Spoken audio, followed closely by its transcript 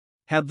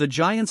Have the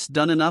Giants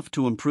done enough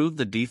to improve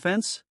the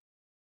defense?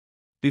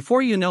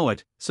 Before you know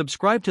it,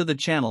 subscribe to the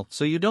channel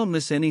so you don't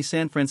miss any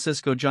San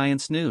Francisco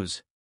Giants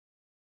news.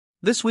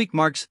 This week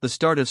marks the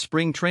start of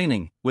spring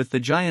training, with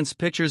the Giants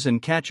pitchers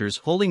and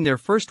catchers holding their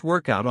first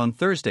workout on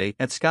Thursday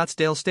at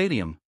Scottsdale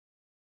Stadium.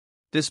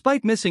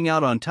 Despite missing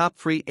out on top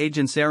free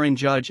agents Aaron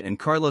Judge and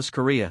Carlos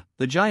Correa,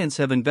 the Giants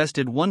have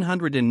invested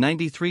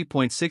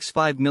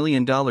 $193.65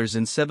 million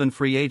in 7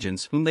 free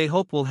agents whom they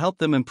hope will help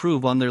them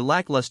improve on their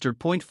lackluster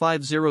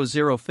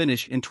 .500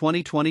 finish in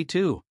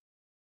 2022.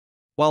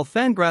 While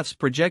Fangraphs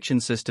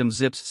projection system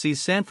ZiPS sees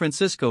San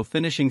Francisco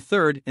finishing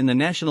third in the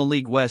National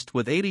League West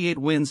with 88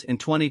 wins in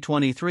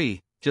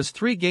 2023, just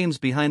 3 games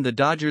behind the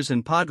Dodgers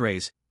and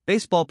Padres,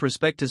 Baseball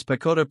Prospectus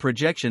PECOTA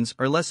projections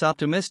are less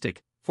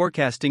optimistic,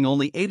 forecasting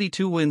only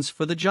 82 wins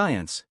for the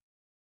Giants.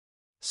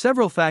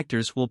 Several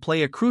factors will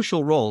play a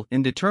crucial role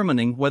in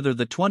determining whether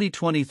the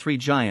 2023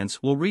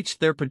 Giants will reach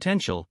their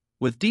potential,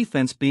 with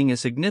defense being a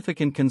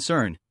significant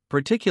concern,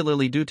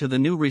 particularly due to the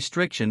new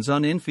restrictions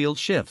on infield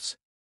shifts.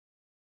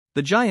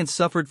 The Giants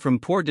suffered from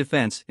poor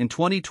defense in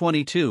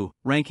 2022,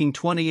 ranking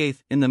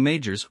 28th in the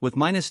majors with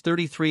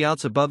 -33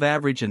 outs above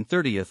average and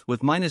 30th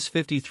with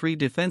 -53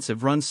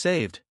 defensive runs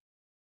saved.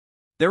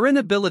 Their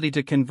inability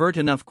to convert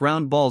enough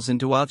ground balls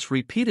into outs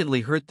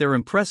repeatedly hurt their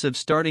impressive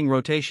starting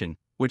rotation,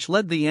 which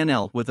led the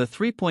NL with a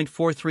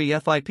 3.43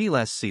 FIP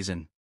last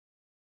season.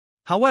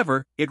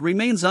 However, it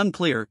remains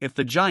unclear if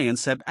the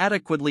Giants have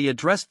adequately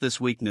addressed this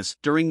weakness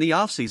during the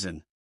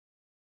offseason.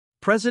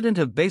 President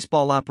of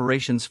Baseball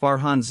Operations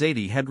Farhan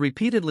Zaidi had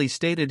repeatedly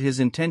stated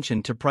his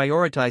intention to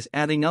prioritize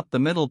adding up the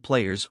middle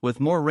players with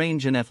more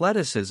range and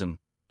athleticism,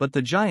 but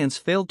the Giants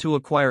failed to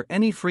acquire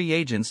any free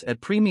agents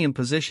at premium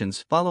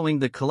positions following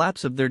the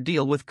collapse of their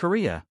deal with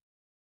Correa.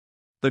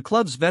 The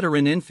club's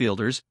veteran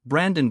infielders,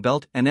 Brandon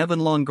Belt and Evan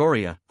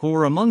Longoria, who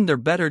were among their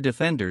better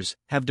defenders,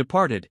 have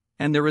departed,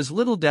 and there is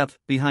little depth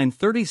behind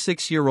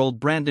 36-year-old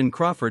Brandon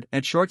Crawford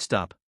at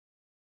shortstop.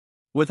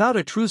 Without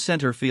a true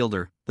center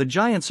fielder, the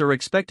Giants are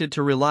expected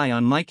to rely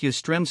on Mike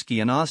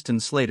Yastrzemski and Austin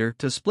Slater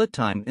to split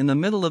time in the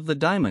middle of the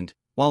diamond,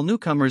 while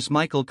newcomers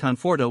Michael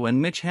Conforto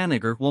and Mitch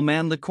Haniger will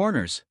man the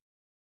corners.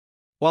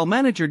 While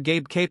manager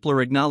Gabe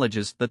Kapler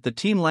acknowledges that the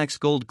team lacks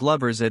gold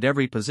glovers at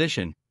every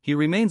position, he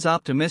remains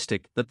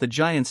optimistic that the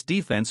Giants'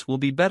 defense will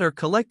be better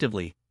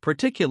collectively,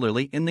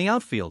 particularly in the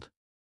outfield.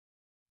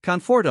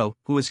 Conforto,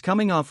 who is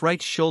coming off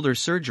right shoulder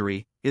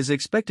surgery, is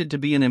expected to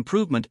be an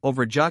improvement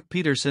over Jock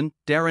Peterson,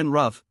 Darren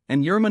Ruff,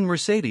 and Yerman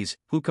Mercedes,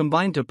 who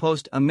combined to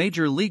post a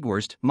major league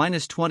worst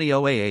 -20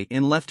 OAA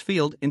in left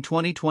field in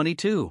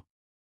 2022.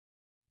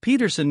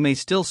 Peterson may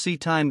still see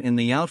time in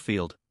the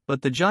outfield,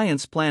 but the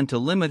Giants plan to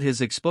limit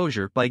his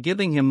exposure by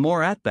giving him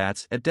more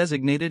at-bats at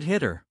designated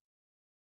hitter.